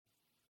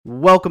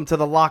Welcome to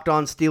the Locked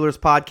On Steelers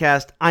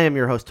podcast. I am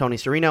your host, Tony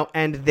Serino,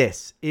 and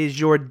this is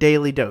your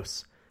daily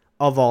dose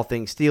of all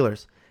things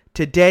Steelers.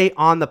 Today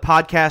on the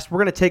podcast, we're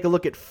going to take a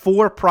look at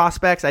 4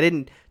 prospects I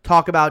didn't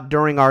talk about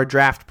during our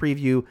draft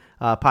preview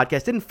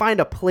podcast. Didn't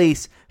find a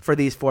place for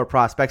these 4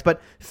 prospects,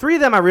 but 3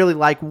 of them I really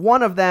like.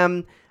 One of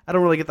them I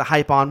don't really get the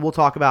hype on. We'll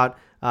talk about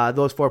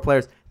those 4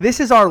 players. This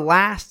is our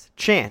last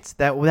chance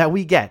that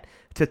we get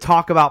to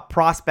talk about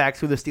prospects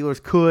who the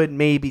Steelers could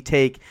maybe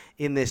take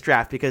in this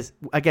draft because,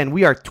 again,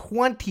 we are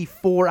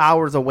 24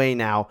 hours away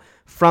now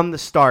from the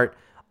start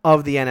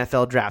of the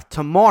NFL draft.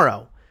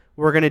 Tomorrow,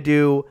 we're going to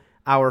do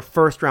our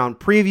first-round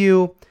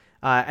preview,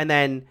 and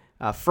then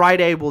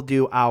Friday, we'll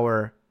do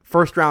our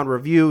first-round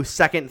review,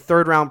 second,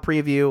 third-round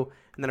preview,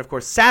 and then, of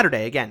course,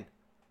 Saturday, again,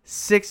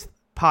 6th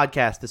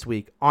podcast this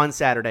week on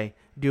Saturday,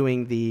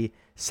 doing the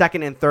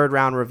second and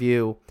third-round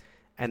review,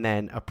 and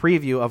then a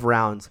preview of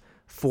rounds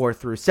 4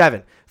 through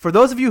 7. For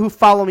those of you who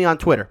follow me on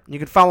Twitter, you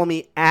can follow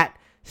me at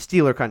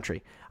Steeler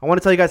Country. I want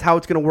to tell you guys how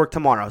it's going to work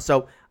tomorrow.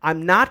 So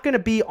I'm not going to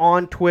be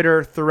on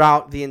Twitter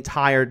throughout the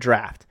entire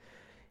draft.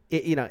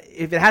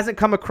 If it hasn't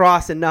come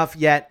across enough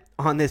yet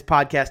on this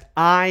podcast,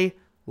 I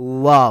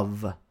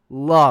love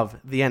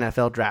the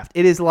NFL draft.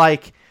 It is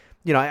like,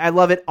 I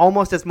love it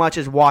almost as much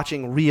as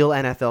watching real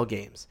NFL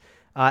games.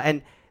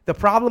 And the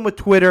problem with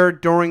Twitter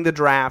during the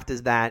draft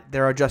is that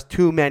there are just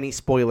too many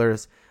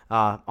spoilers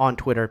on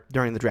Twitter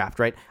during the draft,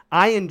 right?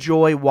 I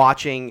enjoy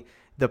watching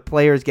the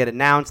players get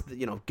announced,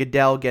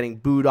 Goodell getting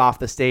booed off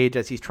the stage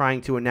as he's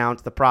trying to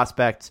announce the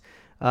prospects.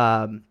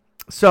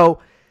 So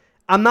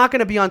I'm not going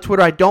to be on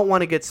Twitter. I don't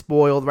want to get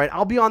spoiled, right?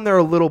 I'll be on there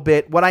a little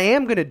bit. What I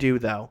am going to do,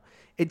 though,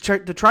 is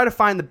to try to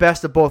find the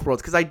best of both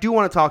worlds because I do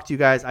want to talk to you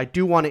guys. I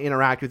do want to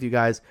interact with you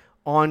guys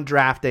on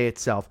draft day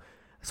itself.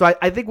 So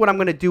I think what I'm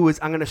going to do is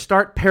I'm going to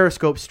start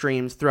Periscope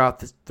streams throughout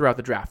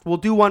the draft. We'll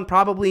do one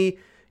probably,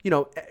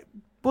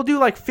 we'll do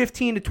like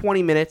 15 to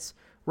 20 minutes,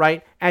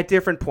 right, at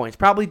different points.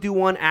 Probably do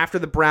one after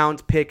the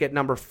Browns pick at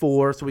number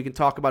 4 so we can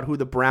talk about who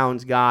the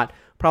Browns got.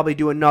 Probably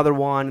do another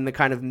one in the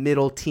kind of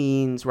middle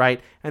teens,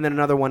 right, and then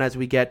another one as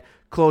we get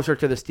closer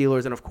to the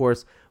Steelers and, of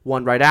course,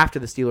 one right after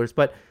the Steelers.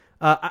 But,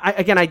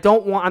 I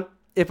don't want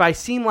 – if I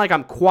seem like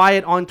I'm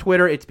quiet on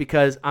Twitter, it's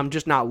because I'm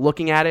just not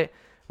looking at it,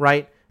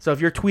 right? So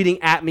if you're tweeting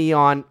at me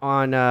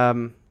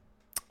on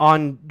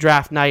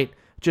draft night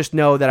 – just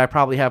know that I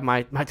probably have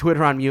my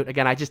Twitter on mute.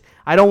 Again,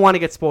 I don't want to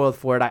get spoiled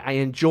for it. I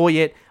enjoy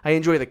it. I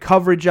enjoy the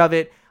coverage of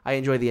it. I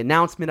enjoy the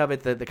announcement of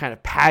it, the kind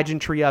of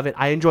pageantry of it.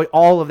 I enjoy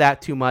all of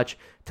that too much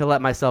to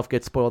let myself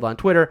get spoiled on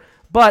Twitter.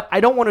 But I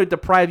don't want to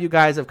deprive you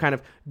guys of kind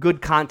of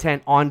good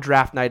content on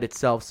draft night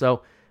itself.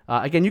 So,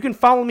 again, you can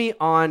follow me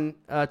on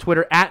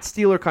Twitter at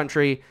Steeler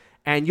Country,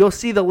 and you'll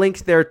see the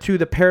links there to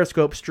the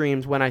Periscope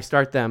streams when I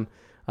start them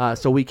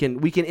so we can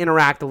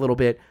interact a little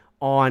bit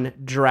on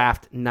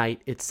draft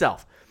night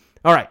itself.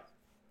 All right,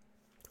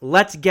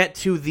 let's get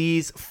to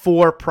these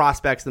 4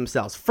 prospects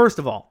themselves. First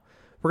of all,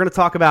 we're going to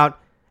talk about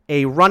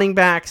a running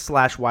back /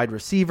 wide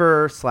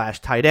receiver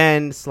 / tight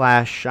end /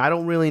 I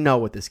don't really know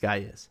what this guy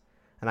is.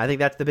 And I think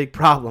that's the big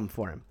problem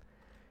for him.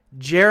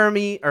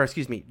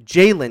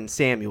 Jaylen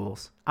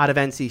Samuels out of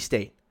NC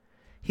State.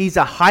 He's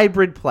a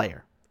hybrid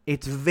player.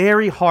 It's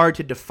very hard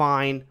to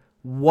define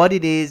what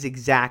it is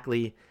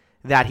exactly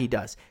that he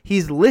does.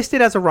 He's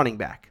listed as a running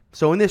back.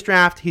 So in this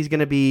draft, he's going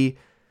to be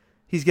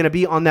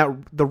on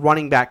the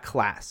running back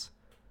class.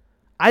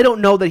 I don't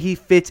know that he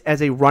fits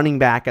as a running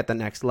back at the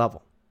next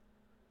level.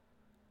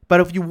 But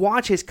if you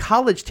watch his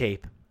college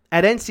tape,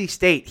 at NC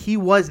State, he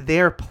was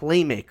their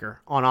playmaker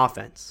on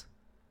offense.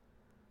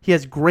 He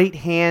has great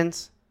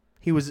hands.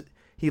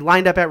 He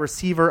lined up at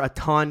receiver a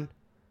ton.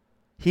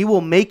 He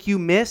will make you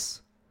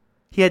miss.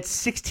 He had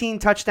 16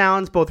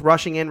 touchdowns, both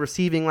rushing and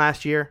receiving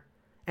last year.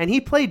 And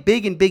he played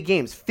big in big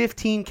games.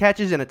 15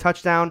 catches and a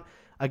touchdown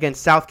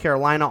against South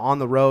Carolina on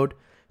the road.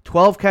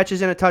 12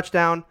 catches and a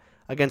touchdown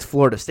against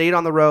Florida State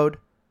on the road.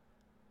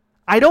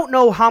 I don't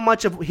know how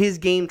much of his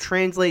game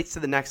translates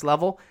to the next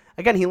level.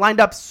 Again, he lined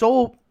up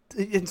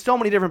in so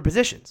many different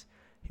positions.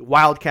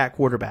 Wildcat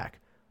quarterback,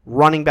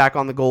 running back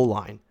on the goal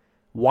line,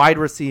 wide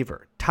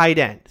receiver, tight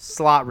end,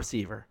 slot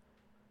receiver.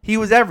 He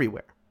was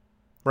everywhere,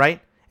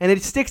 right? And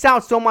it sticks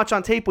out so much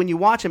on tape when you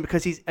watch him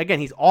because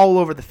he's all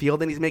over the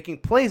field and he's making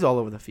plays all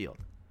over the field.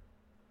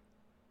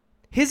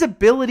 His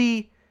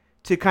ability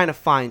to kind of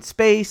find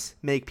space,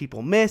 make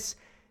people miss.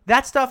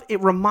 That stuff,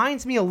 it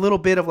reminds me a little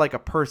bit of like a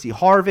Percy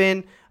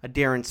Harvin, a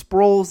Darren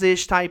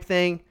Sproles-ish type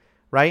thing,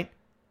 right?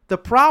 The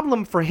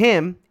problem for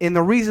him, and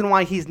the reason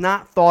why he's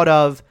not thought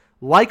of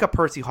like a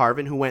Percy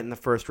Harvin who went in the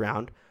first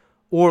round,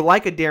 or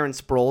like a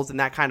Darren Sproles and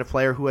that kind of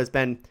player who has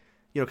been,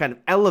 kind of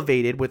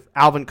elevated with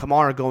Alvin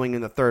Kamara going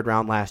in the third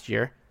round last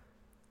year,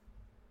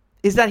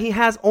 is that he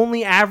has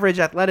only average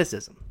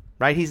athleticism,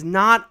 right? He's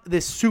not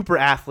this super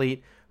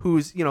athlete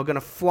who's, going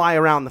to fly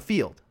around the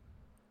field.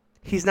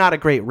 He's not a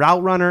great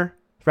route runner,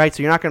 right?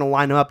 So you're not going to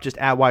line him up just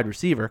at wide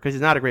receiver because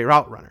he's not a great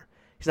route runner.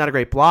 He's not a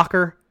great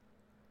blocker.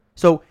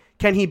 So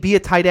can he be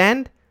a tight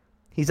end?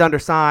 He's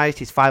undersized.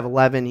 He's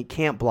 5'11". He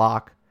can't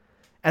block.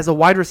 As a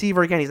wide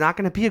receiver, again, he's not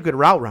going to be a good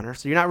route runner,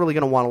 so you're not really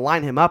going to want to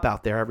line him up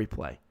out there every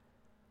play.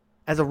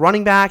 As a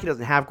running back, he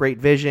doesn't have great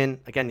vision.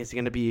 Again, is he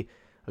going to be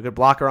a good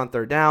blocker on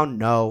third down?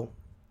 No.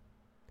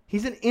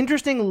 He's an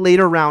interesting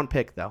later round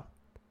pick, though,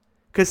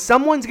 because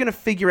someone's going to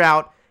figure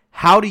out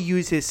how to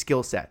use his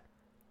skill set.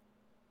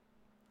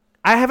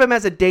 I have him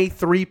as a day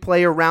 3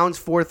 player, rounds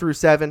 4 through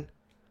 7.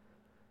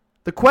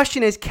 The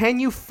question is, can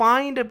you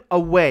find a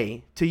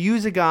way to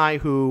use a guy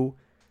who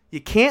you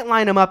can't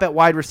line him up at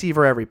wide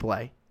receiver every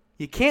play?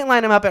 You can't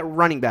line him up at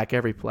running back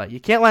every play. You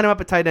can't line him up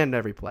at tight end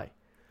every play.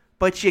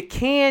 But you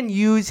can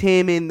use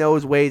him in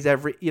those ways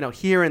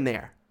here and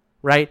there,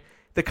 right?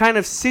 The kind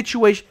of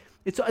situation,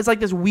 it's like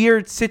this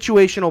weird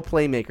situational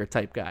playmaker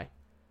type guy.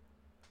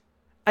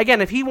 Again,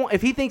 if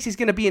he thinks he's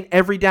going to be an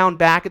every down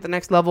back at the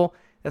next level,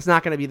 that's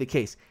not going to be the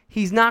case.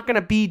 He's not going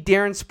to be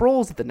Darren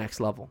Sproles at the next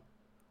level.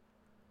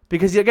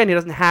 Because, again, he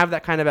doesn't have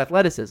that kind of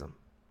athleticism.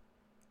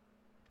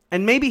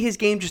 And maybe his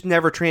game just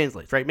never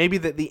translates, right? Maybe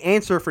the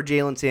answer for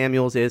Jaylen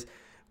Samuels is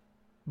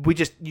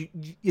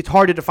it's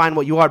hard to define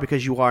what you are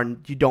because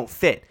you don't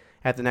fit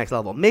at the next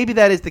level. Maybe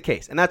that is the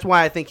case. And that's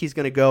why I think he's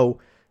going to go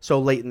so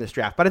late in this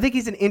draft. But I think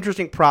he's an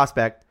interesting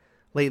prospect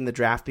late in the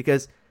draft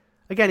because,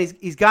 again,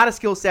 he's got a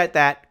skill set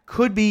that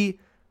could be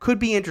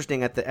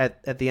interesting at the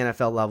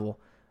NFL level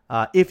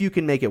if you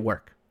can make it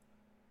work.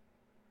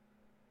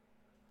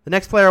 The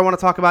next player I want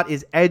to talk about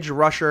is edge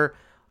rusher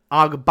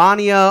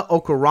Armani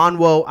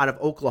Okoronkwo out of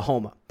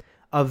Oklahoma,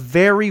 a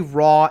very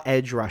raw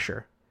edge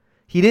rusher.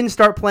 He didn't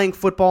start playing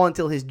football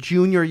until his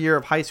junior year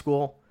of high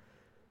school.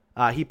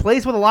 He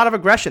plays with a lot of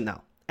aggression,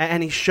 though,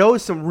 and he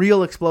shows some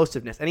real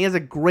explosiveness, and he has a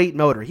great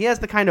motor. He has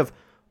the kind of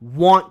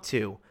want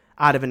to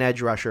out of an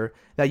edge rusher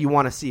that you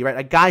want to see, right?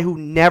 A guy who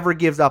never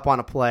gives up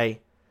on a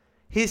play.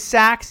 His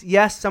sacks,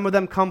 yes, some of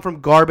them come from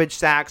garbage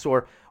sacks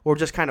or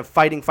just kind of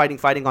fighting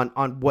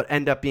on what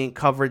end up being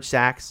coverage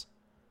sacks.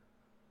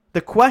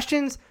 The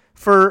questions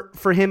for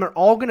him are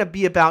all going to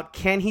be about,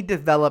 can he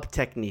develop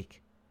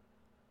technique?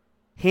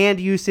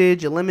 Hand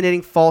usage,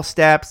 eliminating false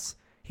steps.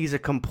 He's a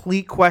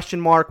complete question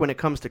mark when it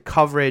comes to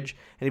coverage.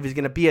 And if he's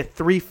going to be a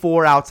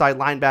 3-4 outside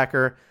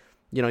linebacker,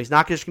 he's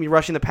not just going to be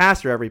rushing the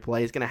passer every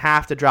play. He's going to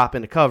have to drop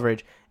into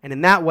coverage. And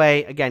in that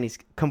way, again, he's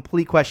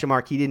complete question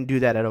mark. He didn't do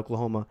that at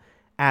Oklahoma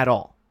at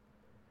all.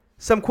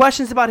 Some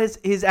questions about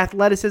his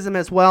athleticism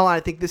as well. I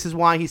think this is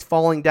why he's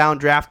falling down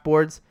draft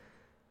boards.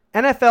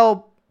 The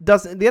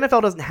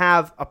NFL doesn't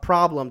have a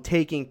problem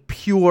taking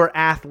pure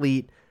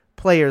athlete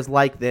players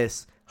like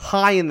this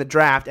high in the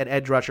draft at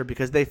edge rusher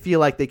because they feel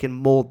like they can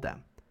mold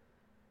them.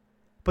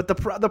 But the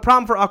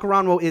problem for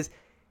Okoronkwo is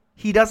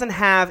he doesn't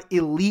have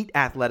elite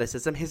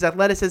athleticism. His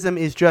athleticism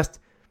is just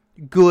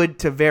good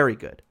to very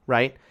good,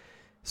 right?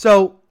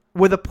 So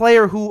with a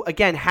player who,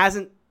 again,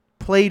 hasn't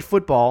played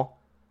football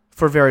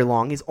for very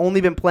long, he's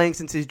only been playing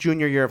since his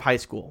junior year of high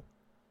school.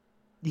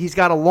 He's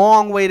got a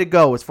long way to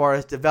go as far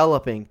as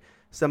developing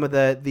some of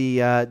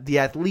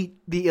the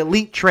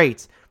elite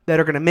traits that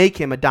are going to make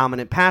him a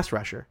dominant pass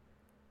rusher.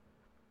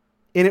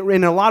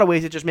 In a lot of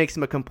ways, it just makes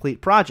him a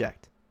complete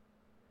project.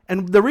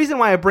 And the reason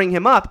why I bring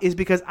him up is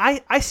because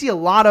I see a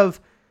lot of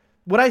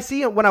what I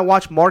see when I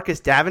watch Marcus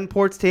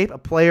Davenport's tape, a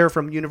player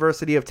from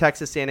University of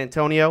Texas San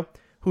Antonio,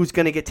 who's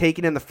going to get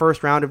taken in the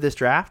first round of this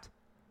draft.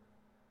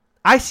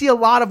 I see a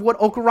lot of what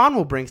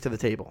Okoronkwo brings to the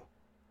table,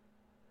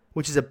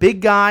 which is a big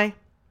guy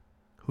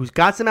who's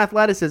got some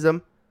athleticism,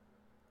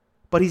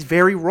 but he's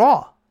very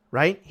raw,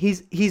 right?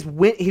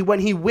 When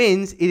he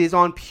wins, it is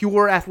on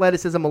pure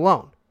athleticism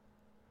alone.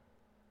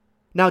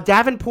 Now,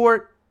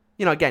 Davenport,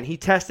 again, he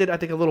tested, I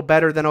think, a little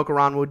better than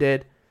Okoronkwo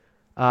did.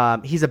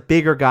 He's a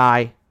bigger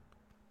guy.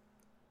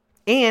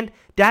 And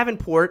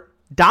Davenport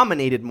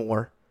dominated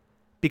more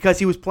because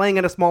he was playing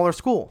at a smaller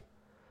school.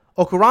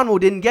 Okoronkwo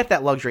didn't get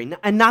that luxury.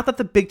 And not that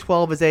the Big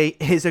 12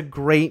 is a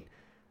great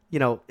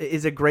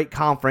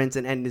conference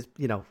and is,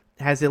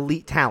 has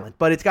elite talent,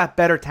 but it's got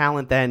better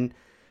talent than,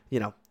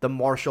 the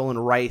Marshall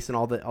and Rice and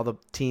all the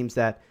teams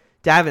that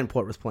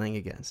Davenport was playing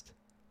against.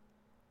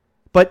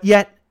 But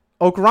yet,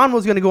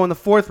 Okoronkwo's going to go in the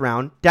 4th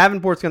round.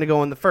 Davenport's going to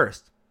go in the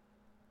 1st.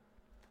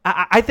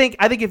 I think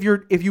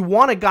if you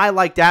want a guy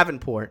like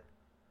Davenport,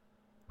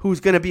 who's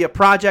going to be a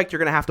project, you're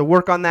going to have to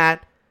work on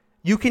that.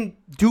 You can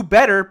do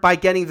better by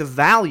getting the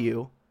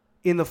value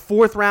in the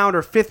 4th round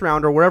or 5th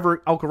round or wherever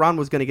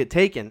Okoronkwo's going to get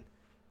taken.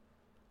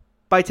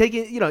 By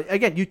taking,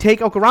 again, you take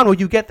Okoronkwo,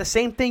 you get the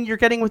same thing you're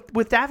getting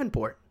with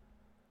Davenport.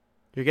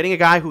 You're getting a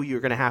guy who you're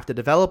going to have to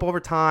develop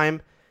over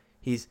time.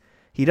 He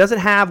doesn't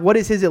have, what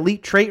is his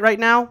elite trait right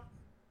now?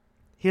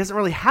 He doesn't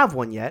really have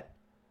one yet,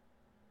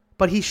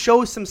 but he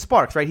shows some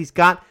sparks, right? He's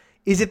got,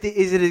 is it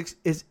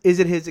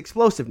his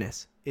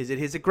explosiveness? Is it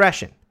his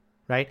aggression,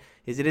 right?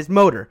 Is it his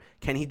motor?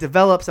 Can he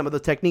develop some of the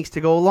techniques to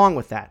go along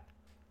with that?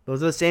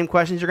 Those are the same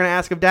questions you're going to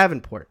ask of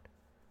Davenport.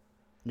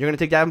 You're going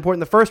to take Davenport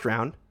in the 1st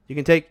round.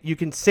 You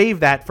can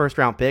save that 1st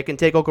round pick and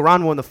take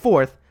Okoronkwo in the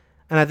 4th,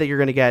 and I think you're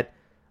going to get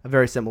a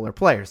very similar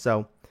player.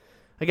 So,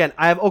 again,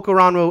 I have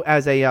Okoronkwo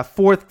as a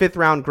 4th, 5th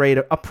round grade,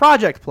 a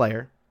project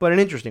player, but an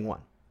interesting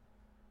one.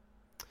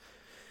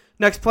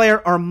 Next player,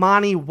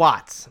 Armani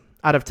Watts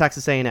out of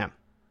Texas A&M.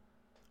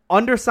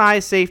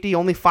 Undersized safety,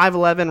 only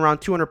 5'11", around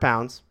 200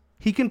 pounds.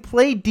 He can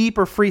play deep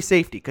or free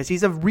safety because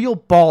he's a real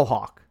ball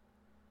hawk.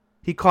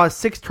 He caused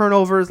 6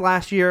 turnovers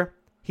last year.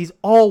 He's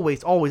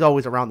always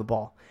around the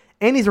ball.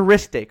 And he's a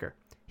risk taker.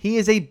 He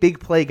is a big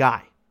play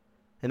guy.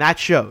 And that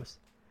shows.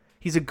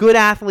 He's a good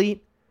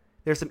athlete.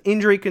 There's some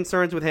injury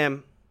concerns with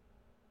him.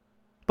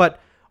 But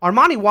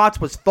Armani Watts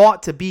was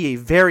thought to be a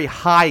very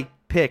high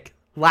pick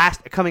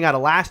coming out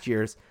of last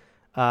year's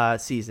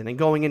season and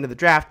going into the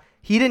draft.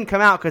 He didn't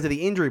come out because of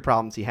the injury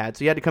problems he had, so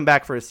he had to come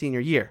back for his senior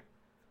year.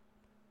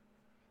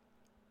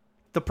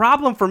 The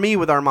problem for me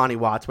with Armani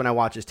Watts when I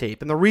watch his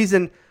tape, and the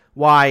reason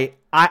why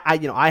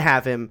I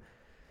have him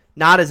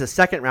not as a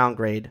second round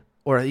grade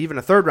or even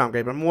a third round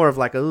grade, but more of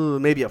like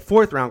maybe a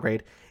fourth round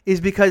grade, is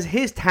because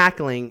his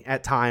tackling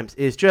at times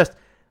is just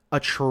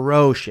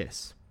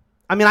atrocious.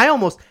 I mean,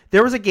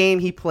 there was a game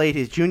he played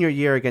his junior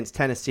year against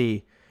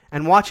Tennessee,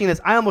 and watching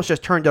this, I almost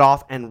just turned it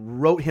off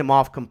and wrote him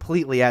off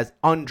completely as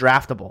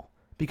undraftable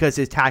because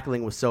his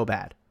tackling was so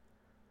bad.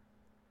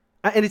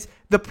 And it's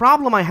the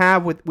problem I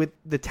have with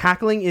the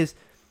tackling is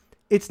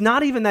it's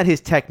not even that his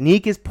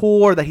technique is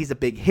poor, that he's a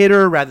big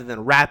hitter rather than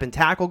a wrap and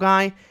tackle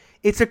guy.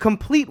 It's a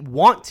complete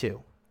want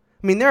to.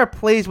 I mean, there are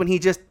plays when he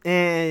just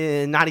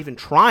not even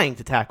trying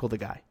to tackle the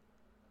guy.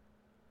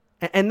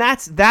 And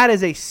that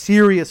is a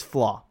serious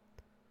flaw.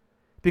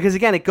 Because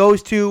again, it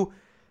goes to,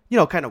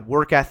 kind of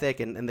work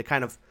ethic and the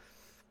kind of,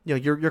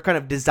 your kind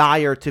of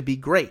desire to be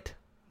great,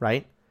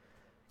 right?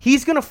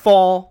 He's going to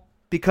fall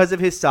because of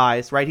his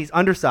size, right? He's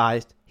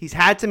undersized. He's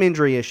had some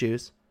injury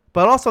issues,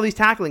 but also these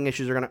tackling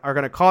issues are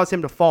going to cause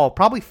him to fall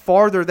probably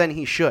farther than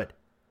he should.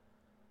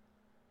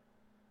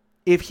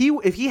 If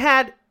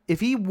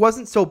he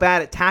wasn't so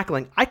bad at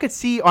tackling, I could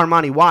see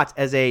Armani Watts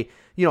as a,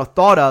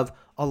 thought of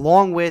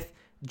along with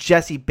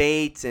Jesse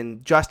Bates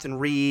and Justin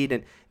Reed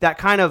and that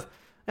kind of,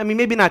 I mean,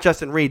 maybe not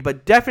Justin Reed,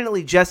 but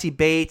definitely Jesse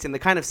Bates and the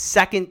kind of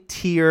second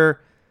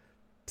tier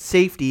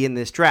safety in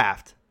this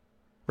draft,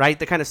 right?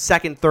 The kind of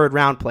second, third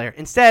round player.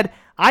 Instead,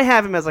 I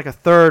have him as like a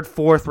third,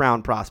 fourth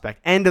round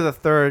prospect, end of the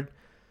third,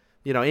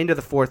 into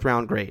the fourth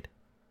round grade.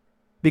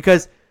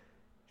 Because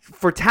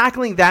for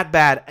tackling that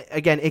bad,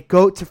 again, it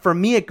goes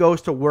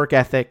to work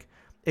ethic.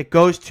 It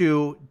goes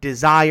to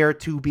desire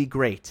to be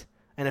great.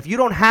 And if you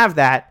don't have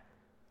that,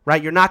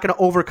 right, you're not going to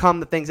overcome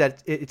the things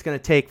that it's going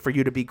to take for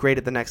you to be great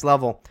at the next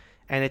level.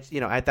 And it's,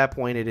 at that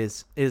point it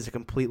is a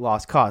complete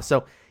lost cause.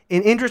 So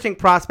an interesting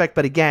prospect,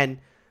 but again,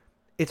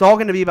 it's all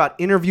going to be about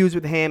interviews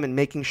with him and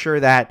making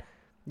sure that,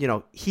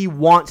 he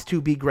wants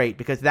to be great,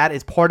 because that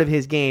is part of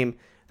his game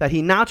that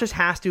he not just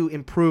has to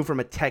improve from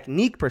a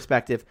technique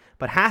perspective,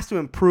 but has to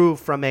improve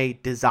from a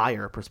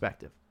desire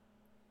perspective.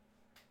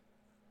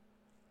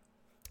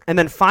 And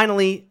then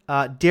finally,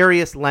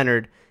 Darius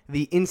Leonard,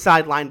 the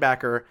inside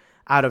linebacker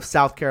out of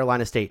South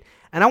Carolina State.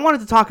 And I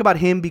wanted to talk about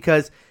him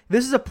because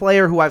this is a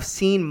player who I've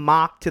seen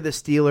mocked to the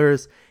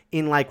Steelers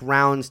in like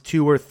rounds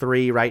 2 or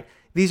 3, right?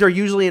 These are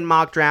usually in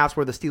mock drafts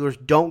where the Steelers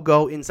don't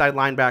go inside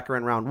linebacker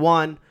in round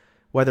 1,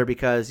 whether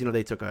because,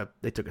 they took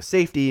a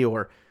safety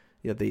or,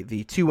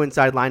 the 2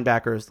 inside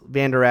linebackers,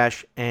 Van Der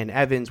Esch and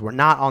Evans, were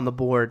not on the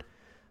board.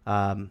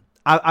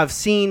 I've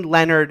seen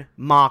Leonard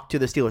mocked to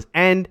the Steelers,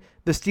 and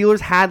the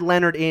Steelers had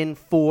Leonard in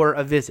for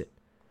a visit.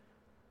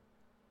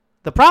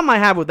 The problem I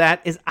have with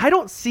that is I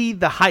don't see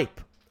the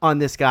hype on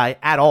this guy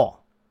at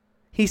all.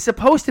 He's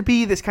supposed to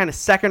be this kind of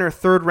second or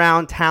third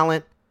round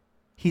talent.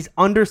 He's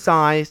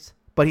undersized,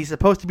 but he's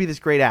supposed to be this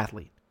great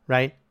athlete,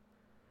 right?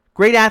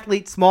 Great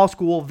athlete, small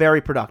school,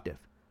 very productive.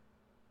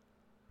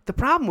 The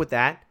problem with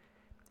that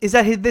is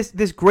that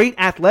this great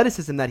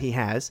athleticism that he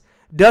has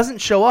doesn't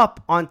show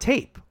up on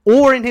tape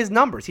or in his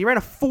numbers. He ran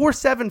a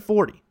 4.7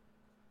 40.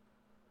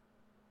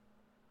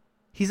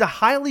 He's a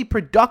highly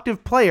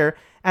productive player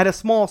at a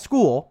small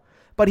school,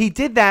 but he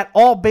did that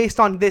all based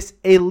on this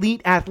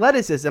elite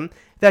athleticism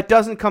that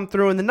doesn't come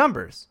through in the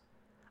numbers.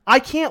 I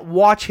can't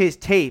watch his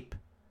tape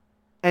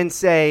and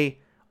say,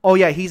 oh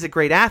yeah, he's a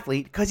great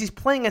athlete, because he's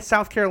playing at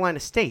South Carolina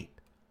State.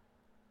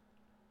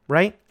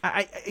 Right?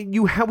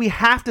 We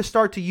have to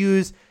start to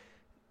use,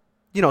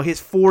 his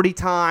 40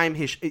 time,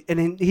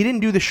 and he didn't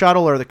do the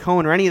shuttle or the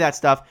cone or any of that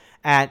stuff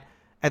at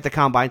the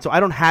combine, so I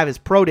don't have his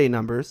pro day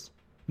numbers.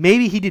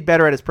 Maybe he did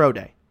better at his pro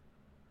day.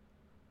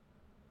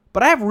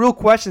 But I have real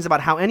questions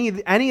about how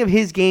any of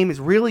his game is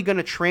really going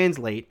to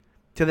translate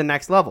to the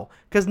next level,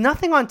 because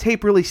nothing on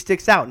tape really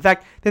sticks out. In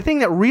fact, the thing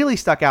that really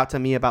stuck out to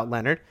me about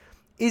Leonard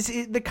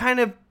is the kind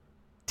of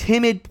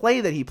timid play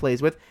that he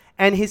plays with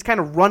and his kind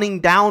of running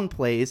down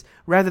plays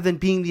rather than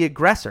being the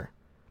aggressor.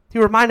 He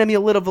reminded me a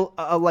little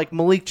of like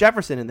Malik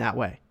Jefferson in that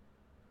way.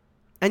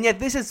 And yet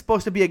this is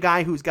supposed to be a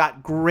guy who's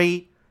got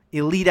great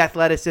elite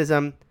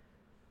athleticism,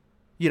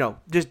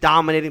 just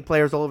dominating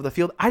players all over the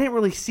field. I didn't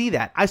really see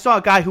that. I saw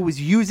a guy who was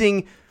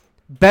using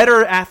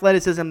better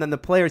athleticism than the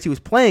players he was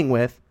playing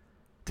with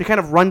to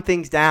kind of run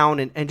things down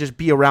and just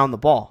be around the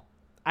ball.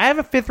 I have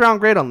a 5th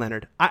round grade on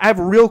Leonard. I have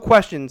real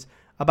questions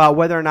about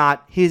whether or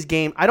not his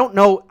game, I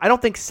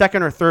don't think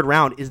second or third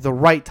round is the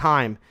right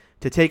time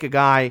to take a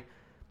guy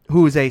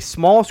who's a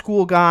small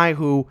school guy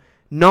who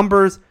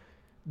numbers,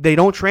 they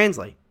don't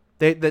translate.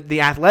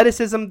 The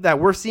athleticism that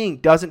we're seeing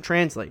doesn't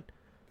translate.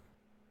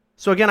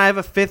 So again, I have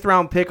a 5th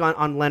round pick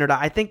on Leonard.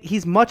 I think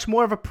he's much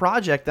more of a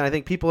project than I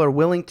think people are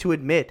willing to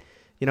admit.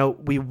 You know,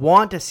 we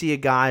want to see a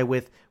guy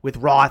with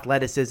raw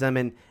athleticism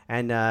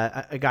and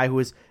a guy who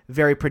is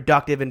very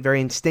productive and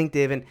very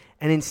instinctive. And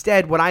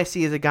instead, what I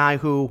see is a guy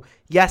who,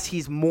 yes,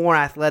 he's more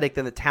athletic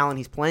than the talent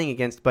he's playing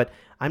against, but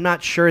I'm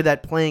not sure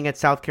that playing at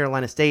South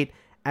Carolina State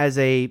as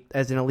an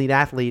elite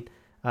athlete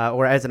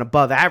or as an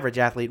above average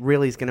athlete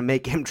really is going to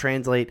make him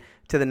translate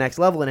to the next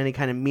level in any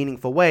kind of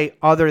meaningful way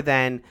other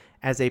than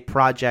as a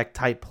project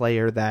type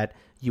player that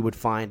you would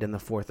find in the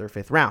 4th or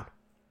 5th round.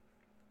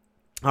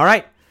 All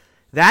right.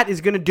 That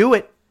is going to do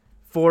it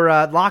for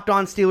Locked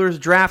On Steelers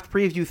Draft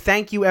Preview.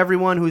 Thank you,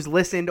 everyone who's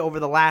listened over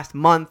the last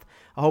month.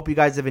 I hope you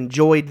guys have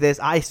enjoyed this.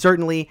 I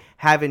certainly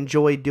have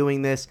enjoyed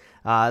doing this.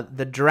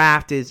 The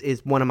draft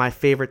is one of my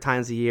favorite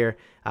times of the year.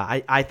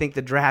 I think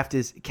the draft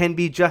can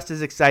be just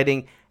as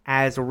exciting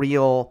as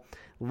real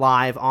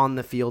live on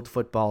the field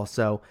football.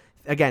 So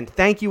again,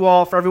 thank you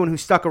all for everyone who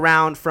stuck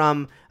around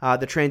from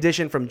the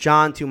transition from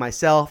John to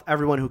myself,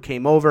 everyone who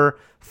came over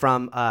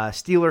from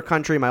Steeler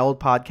Country, my old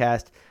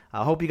podcast.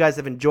 I hope you guys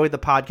have enjoyed the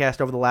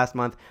podcast over the last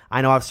month.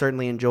 I know I've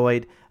certainly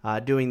enjoyed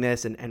doing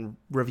this and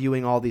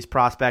reviewing all these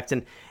prospects.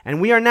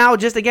 And we are now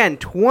just, again,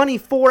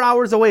 24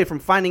 hours away from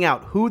finding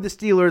out who the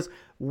Steelers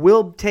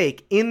will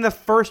take in the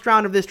first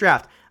round of this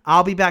draft.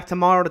 I'll be back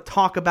tomorrow to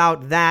talk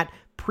about that,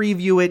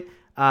 preview it.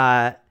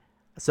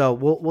 So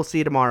we'll see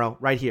you tomorrow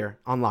right here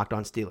on Locked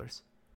On Steelers.